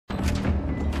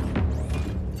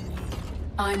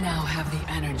I now have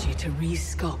the energy to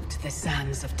re-sculpt the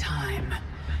sands of time.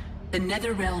 The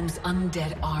Netherrealm's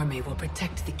undead army will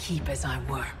protect the keep as I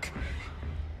work.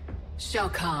 Shao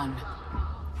Kahn,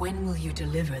 when will you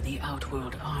deliver the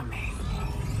Outworld army?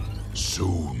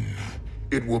 Soon.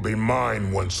 It will be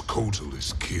mine once Kotal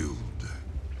is killed.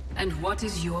 And what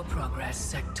is your progress,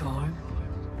 Sector?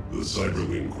 The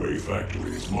Cyberlin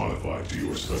factory is modified to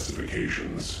your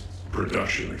specifications.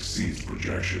 Production exceeds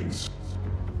projections.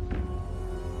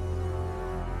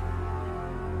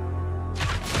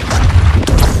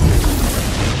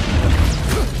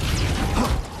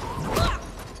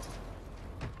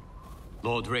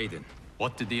 Lord Raiden,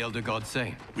 what did the Elder God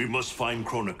say? We must find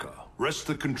Kronika, wrest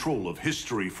the control of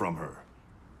history from her.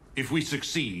 If we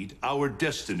succeed, our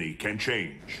destiny can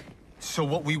change. So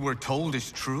what we were told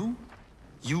is true?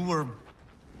 You were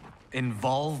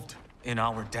involved in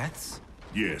our deaths?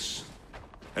 Yes.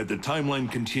 Had the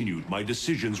timeline continued, my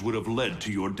decisions would have led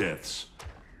to your deaths.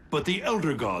 But the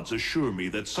Elder Gods assure me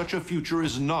that such a future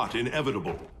is not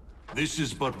inevitable. This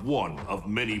is but one of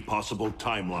many possible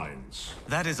timelines.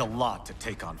 That is a lot to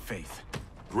take on faith.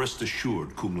 Rest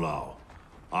assured, Kung Lao.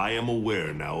 I am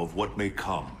aware now of what may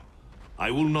come.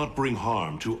 I will not bring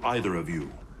harm to either of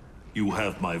you. You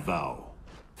have my vow.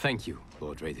 Thank you,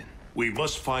 Lord Raiden. We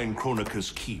must find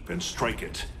Kronika's keep and strike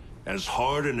it, as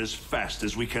hard and as fast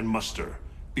as we can muster,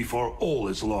 before all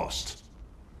is lost.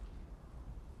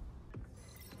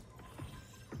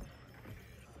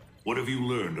 What have you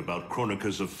learned about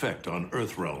Kronika's effect on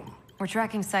Earthrealm? We're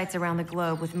tracking sites around the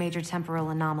globe with major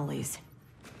temporal anomalies.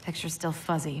 Picture's still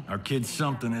fuzzy. Our kid's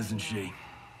something, isn't she?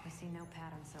 We see no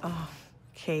pattern so Oh,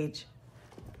 Cage.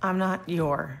 I'm not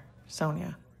your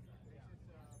Sonya.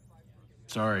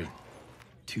 Sorry.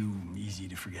 Too easy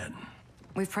to forget.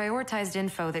 We've prioritized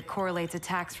info that correlates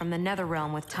attacks from the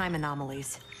Netherrealm with time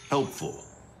anomalies. Helpful.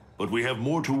 But we have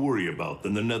more to worry about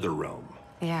than the Netherrealm.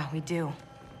 Yeah, we do.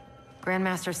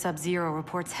 Grandmaster Subzero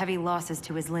reports heavy losses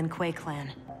to his Lin Kuei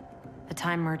clan. The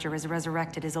Time Merger has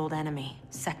resurrected his old enemy,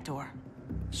 Sector.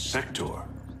 Sector?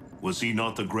 Was he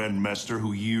not the Grandmaster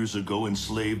who years ago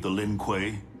enslaved the Lin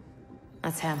Kuei?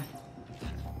 That's him.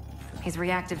 He's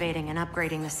reactivating and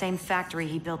upgrading the same factory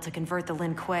he built to convert the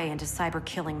Lin Kuei into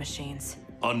cyber-killing machines.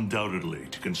 Undoubtedly,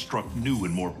 to construct new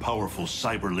and more powerful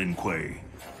cyber Lin Kuei.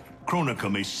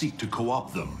 Kronika may seek to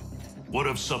co-opt them. What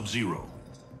of Subzero?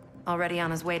 Already on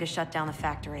his way to shut down the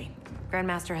factory.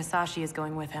 Grandmaster Hasashi is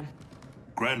going with him.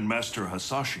 Grandmaster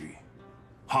Hasashi?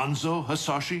 Hanzo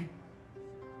Hasashi?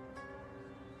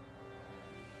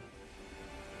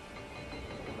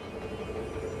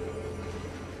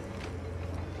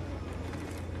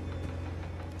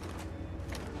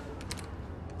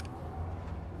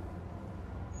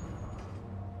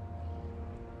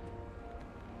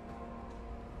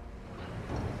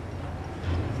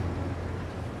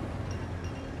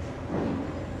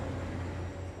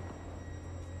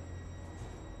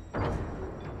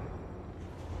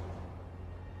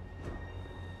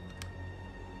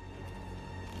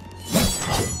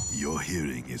 Your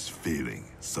hearing is failing,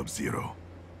 Sub-Zero.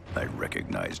 I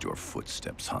recognized your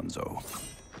footsteps, Hanzo.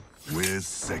 Where's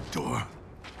Sector?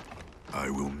 I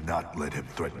will not let him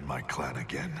threaten my clan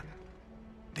again.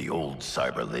 The old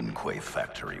Cyber Lin Kuei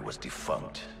factory was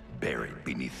defunct, buried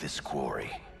beneath this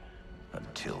quarry.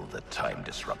 Until the time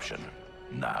disruption.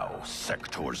 Now,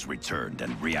 Sector's returned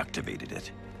and reactivated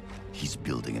it. He's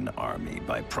building an army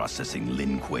by processing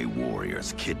Lin Kuei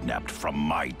warriors kidnapped from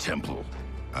my temple.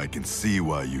 I can see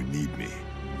why you need me.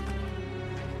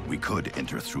 We could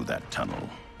enter through that tunnel,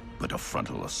 but a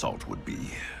frontal assault would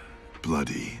be...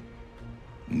 bloody.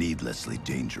 Needlessly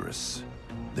dangerous.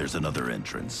 There's another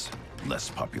entrance, less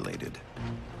populated.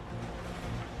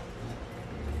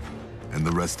 And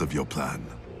the rest of your plan?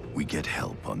 We get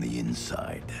help on the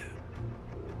inside.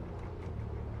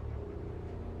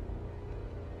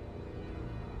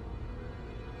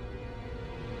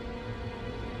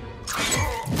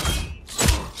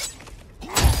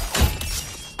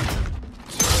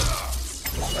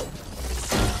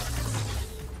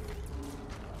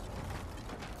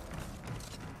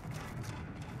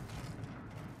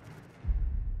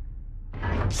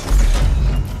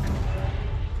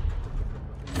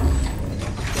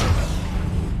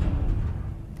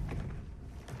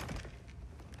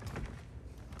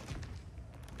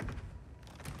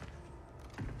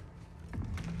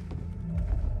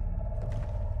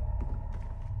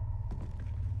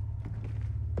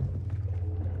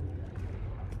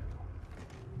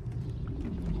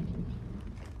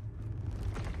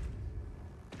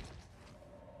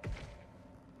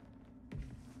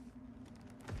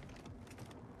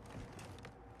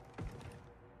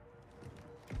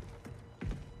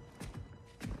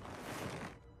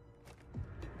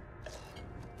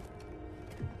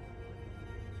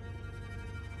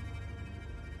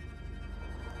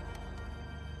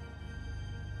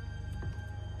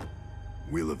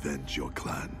 We'll avenge your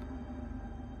clan.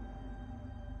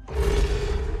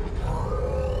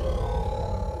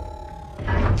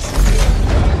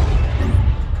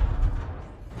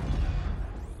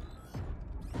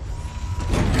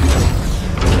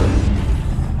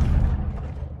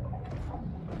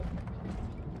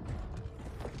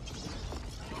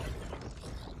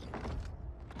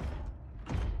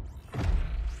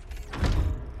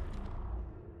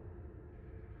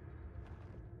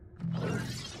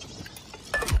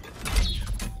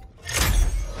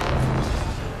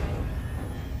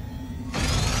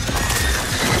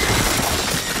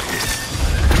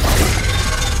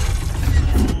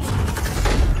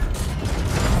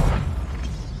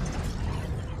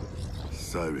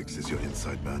 Cyrix is your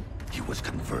inside man? He was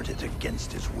converted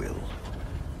against his will.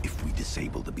 If we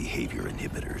disable the behavior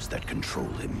inhibitors that control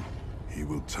him, he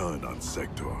will turn on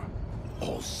Sector.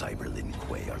 All Cyber Lin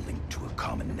Kuei are linked to a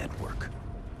common network.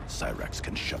 Cyrax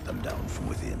can shut them down from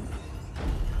within.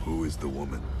 Who is the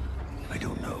woman? I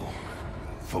don't know.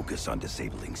 Focus on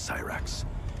disabling Cyrax.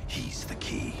 He's the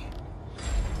key.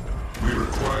 We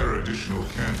require additional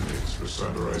candidates for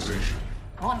cyberization.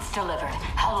 Once delivered,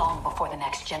 how long before the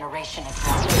next generation is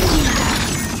ready?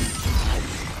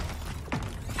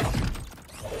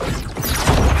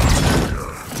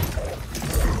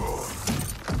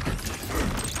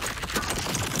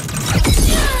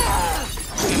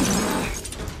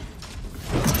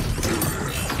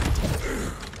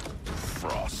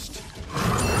 Frost.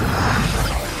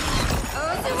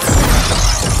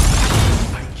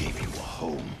 I gave you a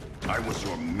home. I was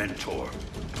your mentor.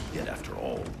 Yet after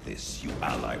all this, you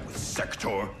ally with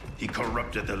Sector. He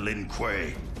corrupted the Lin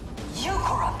Kuei. You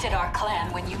corrupted our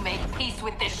clan when you made peace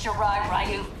with this Shirai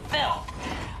Ryu filth.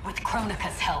 With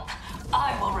Kronika's help,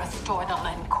 I will restore the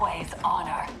Lin Kuei's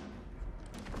honor.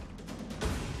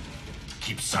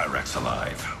 Keep Cyrax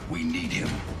alive. We need him.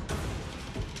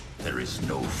 There is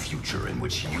no future in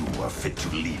which you are fit to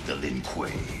lead the Lin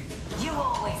Kuei. You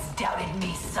always doubted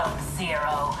me,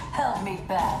 Subzero. Held me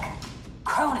back.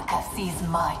 Kronika sees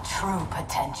my true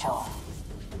potential.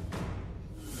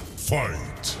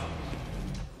 Fight!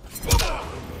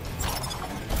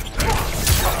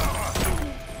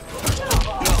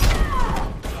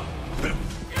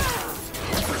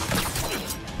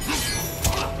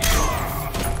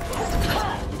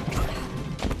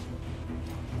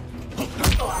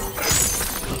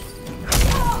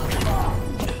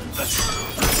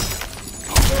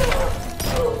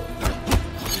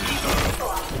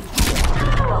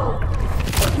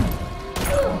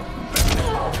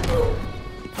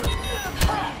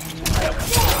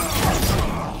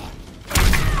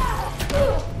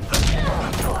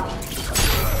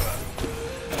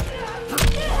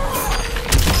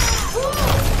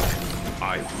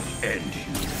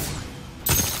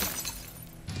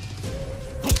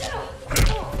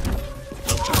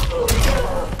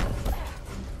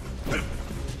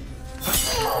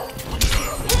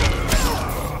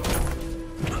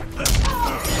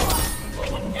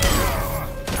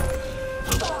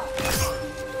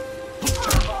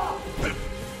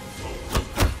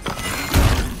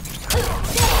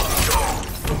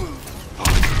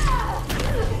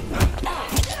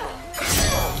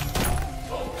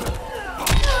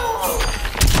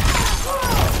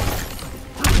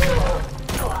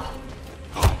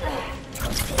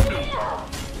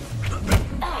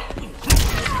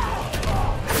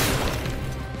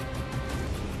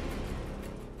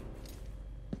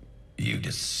 You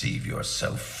deceive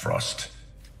yourself, Frost.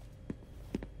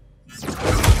 The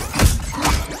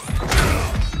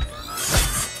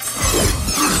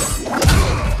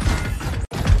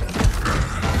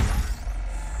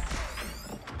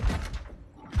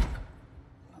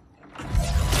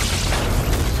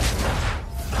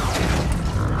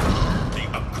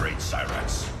upgrade,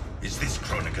 Cyrax. Is this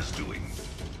Kronika's doing?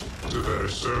 To better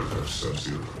serve her,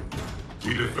 Subzero.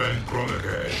 We defend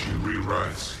Kronika as she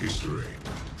rewrites history.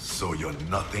 So you're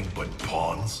nothing but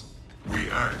pawns? We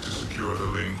act to secure the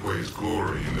Lin Kuei's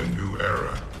glory in the new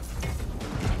era.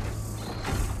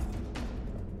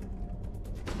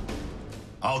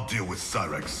 I'll deal with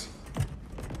Cyrax.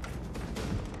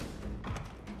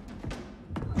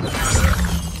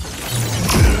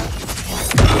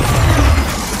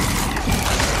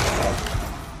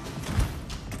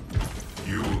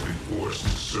 You will be forced to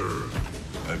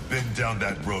serve. I've been down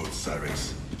that road,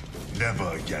 Cyrax.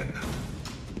 Never again.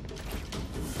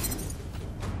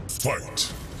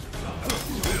 Fight!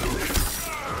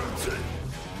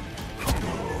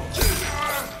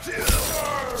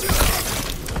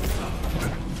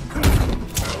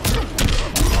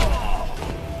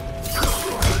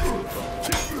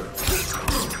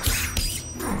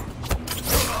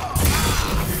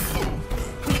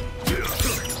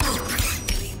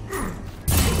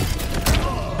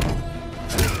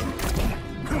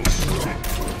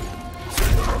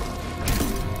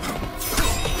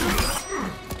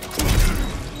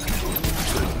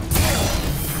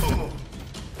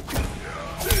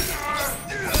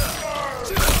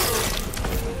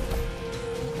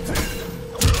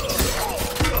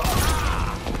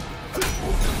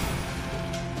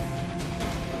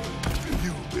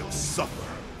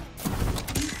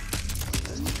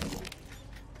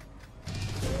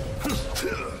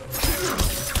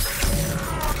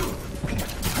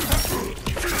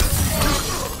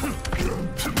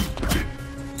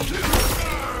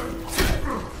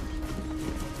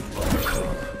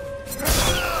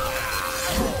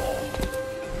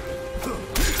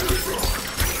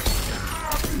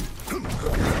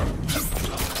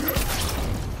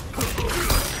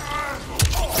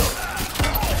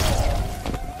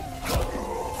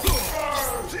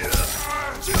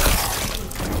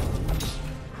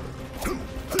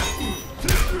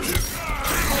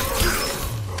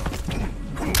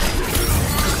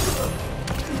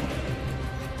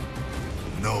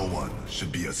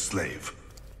 Should be a slave.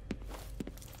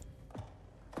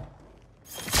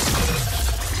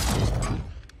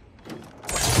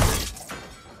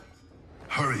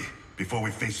 Hurry, before we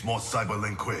face more Cyber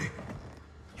Lin Kuei.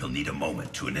 You'll need a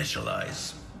moment to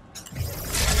initialize.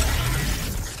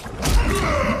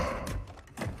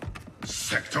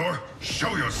 Sector,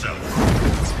 show yourself!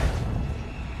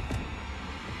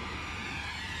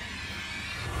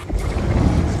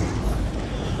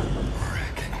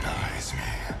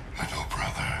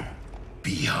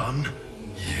 Bihan?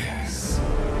 Yes,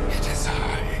 it is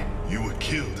I. You were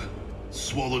killed,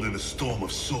 swallowed in a storm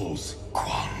of souls.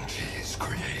 Quan Chi's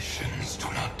creations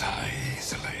do not die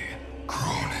easily.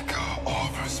 Kronika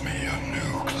offers me a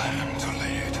new clan to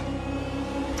lead.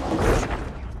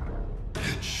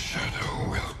 Its shadow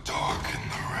will darken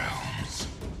the realms.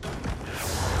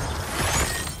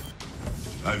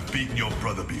 I've beaten your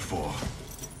brother before.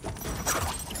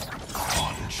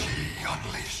 Quan Chi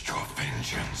unleashed your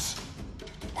vengeance.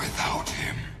 Without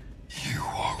him, you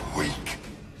are weak.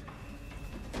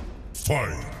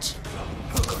 Fight!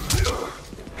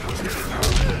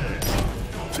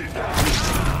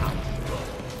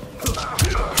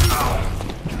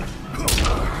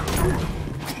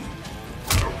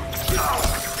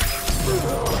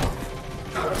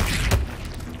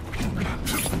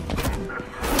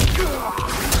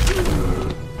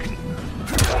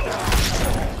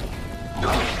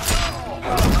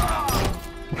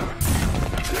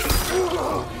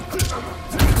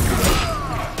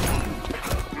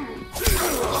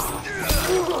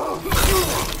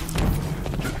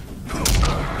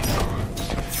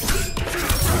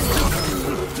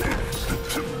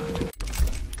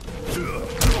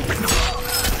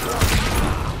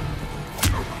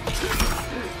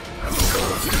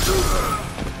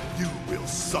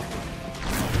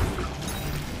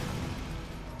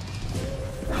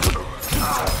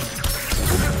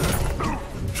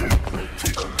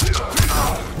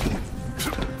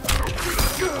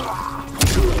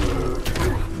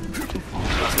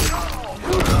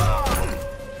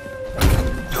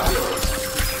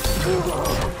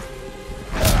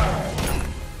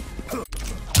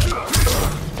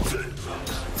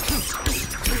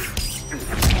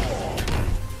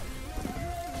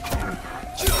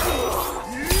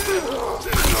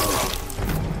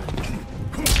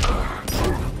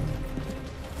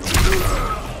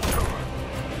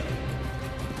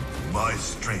 My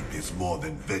strength is more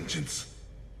than vengeance.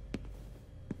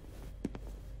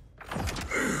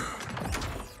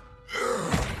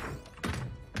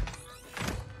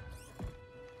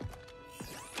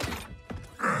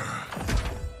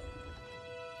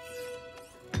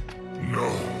 No.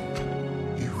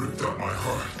 He ripped out my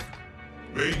heart.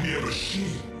 Made me a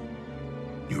machine.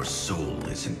 Your soul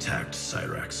is intact,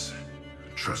 Cyrax.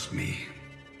 Trust me.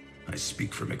 I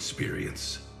speak from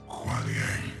experience. Kuan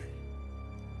Yang.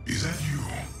 Is that you?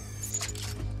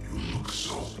 You look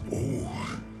so old.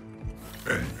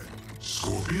 And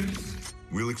Scorpion?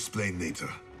 We'll explain later.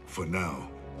 For now,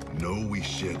 know we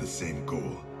share the same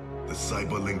goal. The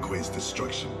Cyber Lin Kuei's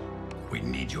destruction. We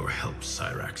need your help,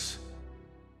 Cyrax.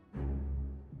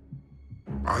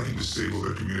 I can disable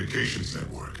their communications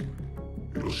network.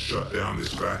 It'll shut down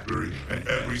this factory and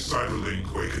every Cyber Lin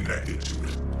Kuei connected to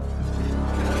it.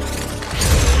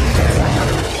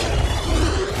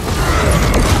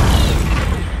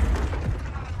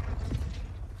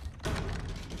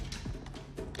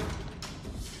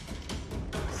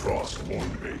 Frost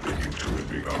warned me that you two had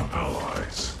become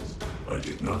allies. I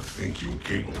did not think you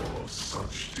capable of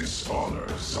such dishonor,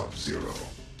 Subzero.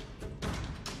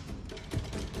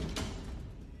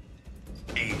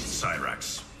 Aid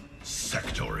Cyrax.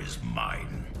 Sector is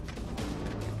mine.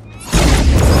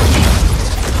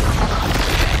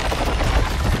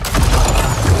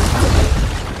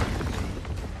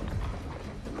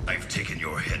 I've taken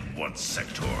your head once,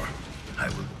 Sector. I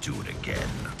will do it again.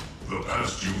 The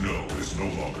past you know is no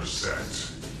longer set.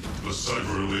 The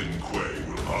Cyber Lin Kuei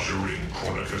will usher in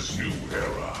Kronika's new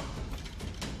era.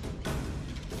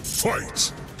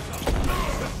 Fight!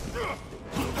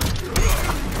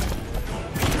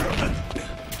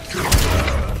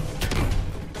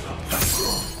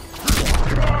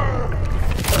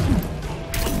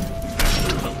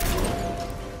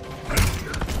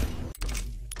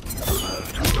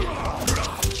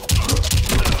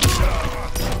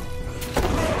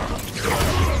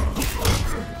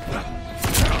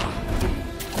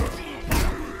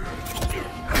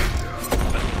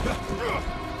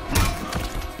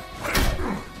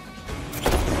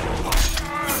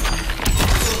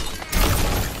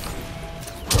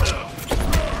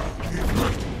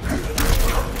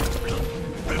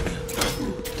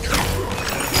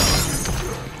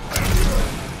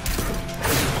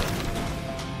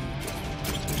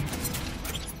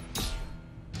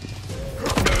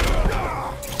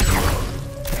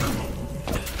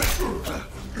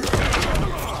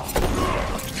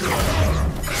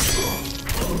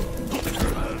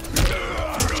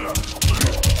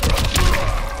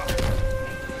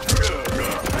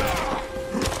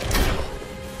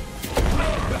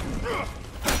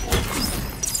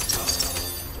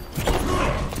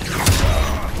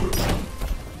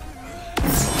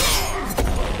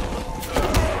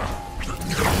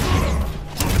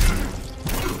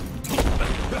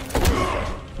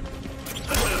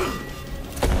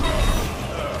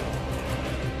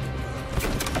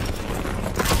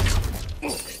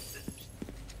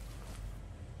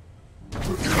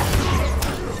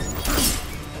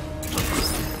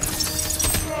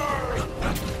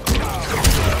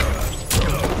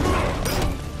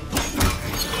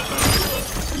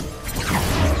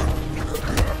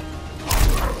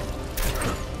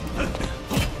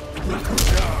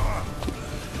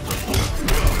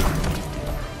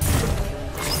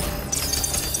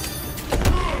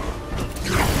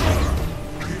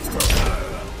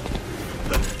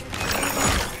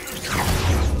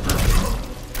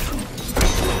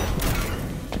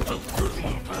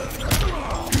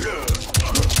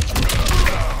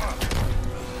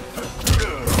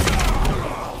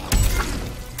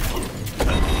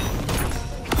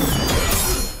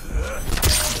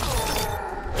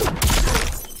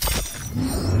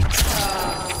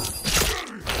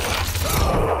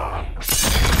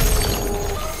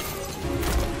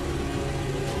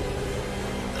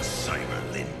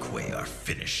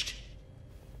 finished.